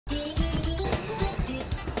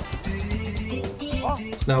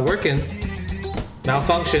It's not working.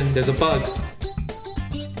 Malfunction. There's a bug.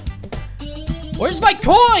 Where's my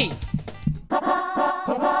coin?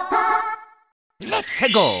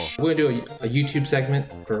 Let's go. We're gonna do a YouTube segment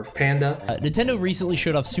for Panda. Nintendo recently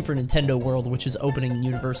showed off Super Nintendo World, which is opening in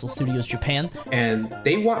Universal Studios Japan. And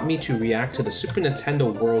they want me to react to the Super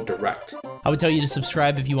Nintendo World Direct. I would tell you to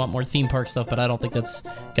subscribe if you want more theme park stuff, but I don't think that's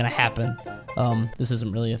gonna happen. This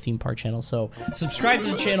isn't really a theme park channel, so subscribe to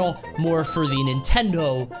the channel more for the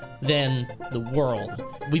Nintendo than the world.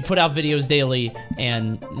 We put out videos daily,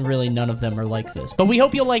 and really none of them are like this. But we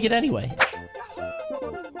hope you'll like it anyway.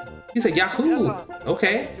 He said Yahoo!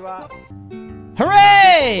 Okay.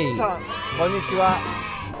 Hooray! こんにちは。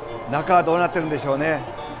中はどうなってるんでしょうね。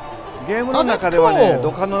ゲームの中ではね、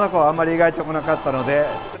土管の中はあんまり描いてこなかったので、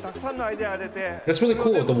たくさんのアイデアが出て。That's really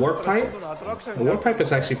cool. The warp pipe. The warp pipe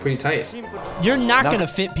is actually pretty tight. You're not gonna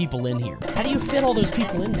fit people in here. How do you fit all those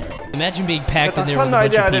people in there? Imagine being packed in there with a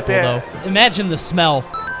bunch of people, though. Imagine the smell.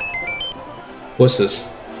 What's this?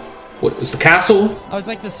 What is the castle? Oh, it's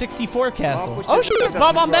like the 64 castle. Oh shit, it's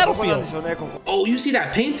Bob on Battlefield. Oh, you see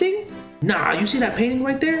that painting? Nah, you see that painting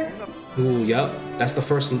right there? Ooh, yep. That's the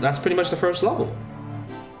first. That's pretty much the first level.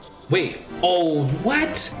 Wait. Oh,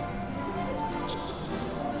 what?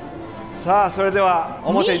 さあ、それでは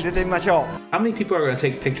表に出てみましょう。 How many people are gonna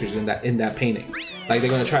take pictures in that painting? Like they're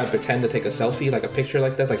gonna try to pretend to take a selfie, like a picture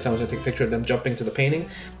like this, like someone's gonna take a picture of them jumping to the painting.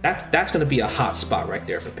 That's gonna be a hot spot right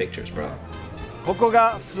there for pictures, bro. ここ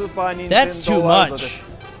がスーパーニンテンドーワールドです。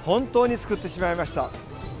本当に作ってしまいました。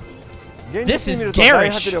現実に見ると大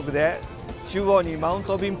迫力で、中央にマウン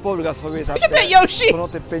トビンポールがそびえ立って、この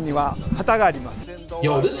てっぺんには旗があります。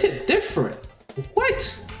Yo, this hit different.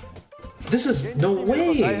 What? This is no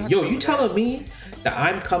way. Yo, you telling me that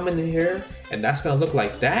I'm coming in here and that's gonna look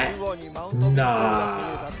like that?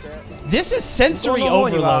 Nah. This is sensory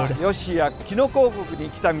overload. ヨシやキノコ王国に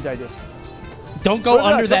来たみたいです。 Don't go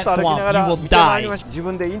under that swamp, you will die.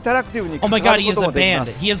 Oh my god, he has a band.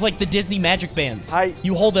 He has like the Disney magic bands.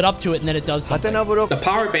 You hold it up to it and then it does something. The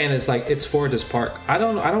power band is like, it's for this park. I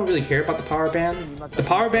don't really care about the power band. The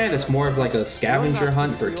power band is more of like a scavenger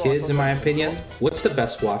hunt for kids in my opinion. What's the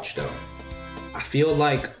best watch though? I feel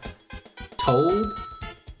like Toad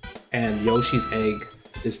and Yoshi's Egg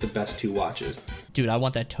is the best two watches. Dude, I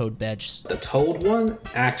want that Toad badge. The Toad one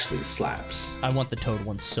actually slaps. I want the Toad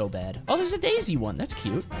one so bad. Oh, there's a Daisy one. That's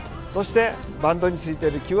cute. そしてバンドについて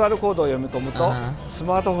いる QR コードを読み込むと、ス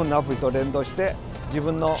マートフォンのアプリと連動して自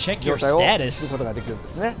分の状態を知ることができるんで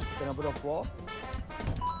すね。ブロックを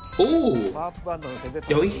Ooh.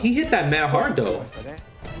 Yo, he hit that mad hard though.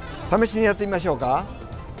 試しにやってみましょうか。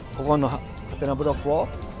ここのハテナブロックを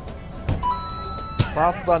パ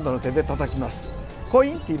ワーアップバンドの手で叩きます。 コ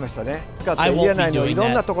インって言いましたね。使ってエリア内のいろ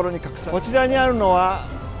んなところに隠され、こちらにあるのは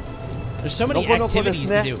There's so many activities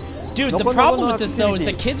to do. Dude, the problem with this though is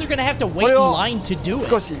that kids are gonna have to wait in line to do it.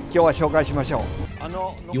 少し今日は紹介しましょう。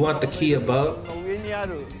You want the key above? 上にあ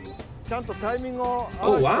るちゃんとタイミングを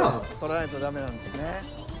合わせて取らないとダメなんですね。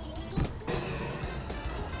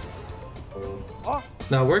It's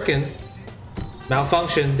not working.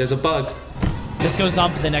 Malfunction. There's a bug. This goes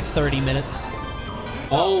on for the next 30 minutes.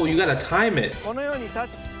 Oh, you gotta time it.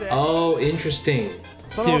 Oh, interesting.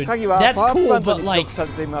 Dude, that's cool, but like, kids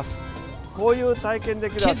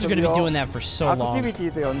are gonna be doing that for so long.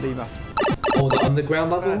 Oh, the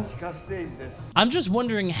underground level? I'm just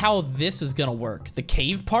wondering how this is gonna work. The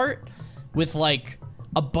cave part with like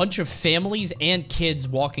a bunch of families and kids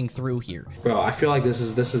walking through here. Bro, I feel like this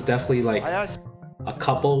is definitely like a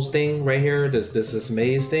couples thing right here. This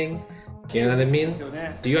maze thing. You know what I mean?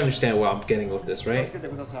 Do you understand what I'm getting with this, right?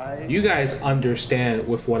 You guys understand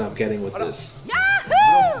with what I'm getting with this.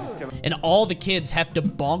 Yahoo! And all the kids have to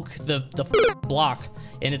bonk the block,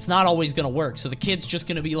 and it's not always gonna work. So the kid's just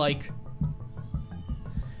gonna be like,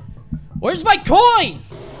 "Where's my coin?"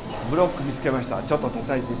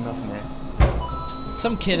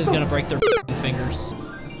 Some kid is gonna break their fingers.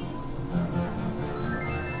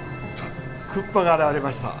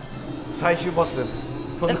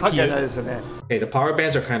 That's cute. Hey, the power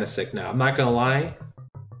bands are kind of sick now. I'm not gonna lie.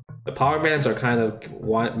 The power bands are kind of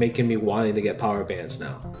making me wanting to get power bands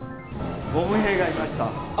now.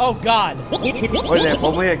 Oh God!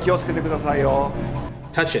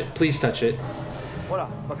 Touch it, please touch it.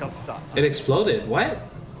 It exploded. What?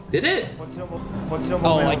 Did it?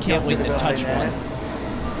 Oh, I can't wait to touch one.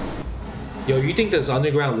 Yo, you think this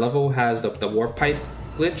underground level has the warp pipe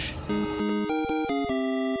glitch?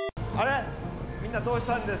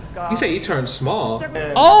 You say he turned small.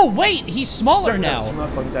 Oh wait, he's smaller now.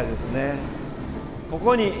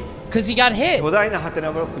 Cause he got hit.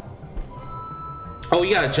 Oh,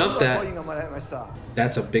 you gotta jump that.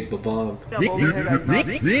 That's a big bomb.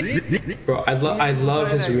 Bro, I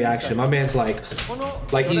love his reaction. My man's like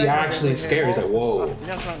he actually scared. He's like, whoa.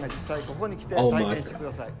 Oh my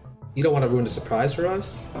god. You don't want to ruin the surprise for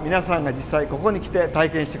us?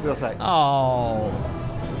 Oh.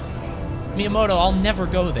 Miyamoto, I'll never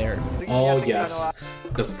go there. Oh yes.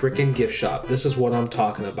 The freaking gift shop. This is what I'm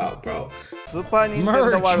talking about, bro. Merch.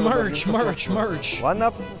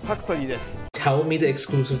 Tell me the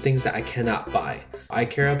exclusive things that I cannot buy. I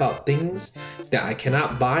care about things that I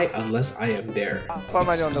cannot buy unless I am there.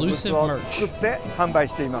 Exclusive merch.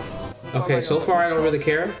 Okay, so far I don't really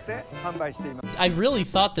care. I really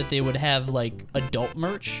thought that they would have like adult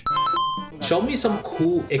merch. Show me some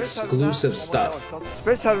cool exclusive stuff.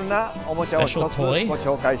 Special toy?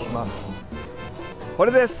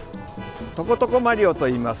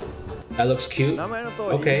 That looks cute.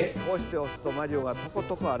 Okay. I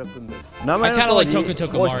kind of like Toko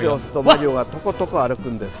Mario.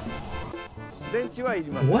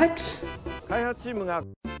 What?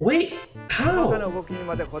 Wait, how?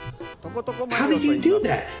 How did you do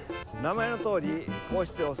that?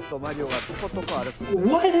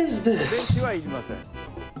 What is this?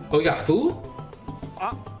 Oh, you got food?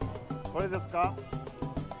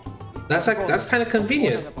 That's kind of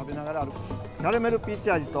convenient.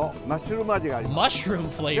 Mushroom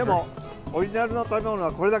flavor.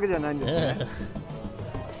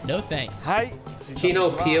 No thanks.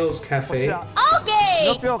 Kino Pio's Cafe. Okay.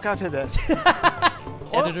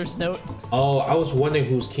 Editor's note. Oh, I was wondering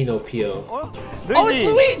who's Kino Pio. Oh, it's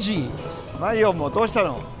Luigi.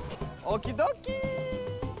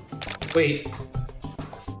 Wait.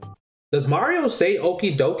 Does Mario say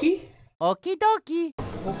okie dokie? Okie dokie.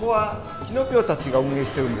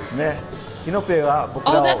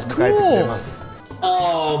 Oh, that's cool.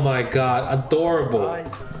 Oh my god, adorable.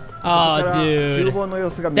 Oh, dude.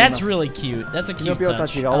 That's really cute. That's a cute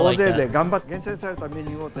touch. I like that.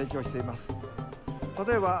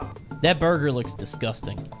 That burger looks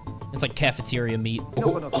disgusting. It's like cafeteria meat.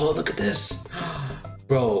 Oh, look at this.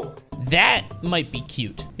 Bro. That might be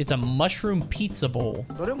cute. It's a mushroom pizza bowl.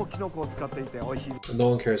 No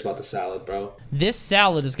one cares about the salad, bro. This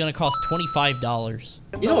salad is gonna cost $25.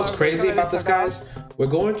 You know what's crazy about this, guys? We're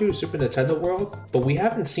going through Super Nintendo World, but we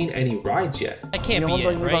haven't seen any rides yet. That can't be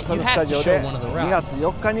it, right? You have to show one of the rides.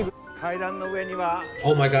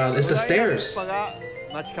 Oh my god, it's the stairs.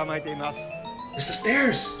 It's the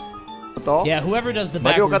stairs. Yeah, whoever does the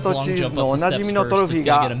backwards long jump up the steps first is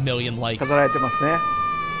gonna get 1,000,000 likes.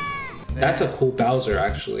 That's a cool Bowser,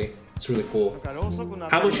 actually. It's really cool.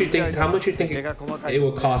 How much you think it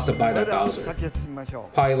would cost to buy that Bowser?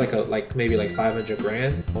 Probably maybe like 500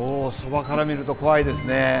 grand.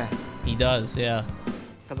 He does, yeah.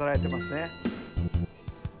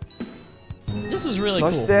 This is really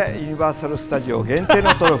cool.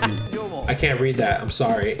 I can't read that. I'm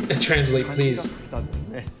sorry. Translate, please.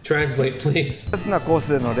 Translate, please.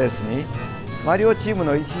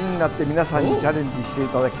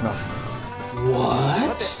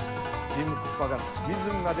 What?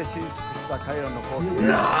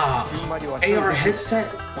 Nah. AR headset?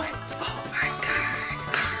 What? Oh my god.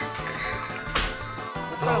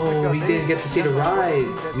 Oh, we didn't get to see the ride.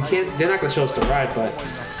 We can't. They're not gonna show us the ride, but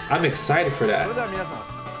I'm excited for that.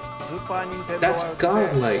 That's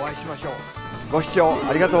godlike. Okay,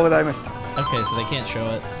 so they can't show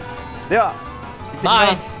it.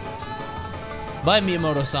 Bye. Bye,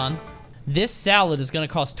 Miyamoto-san. This salad is gonna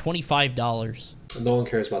cost $25. No one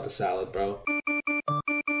cares about the salad, bro.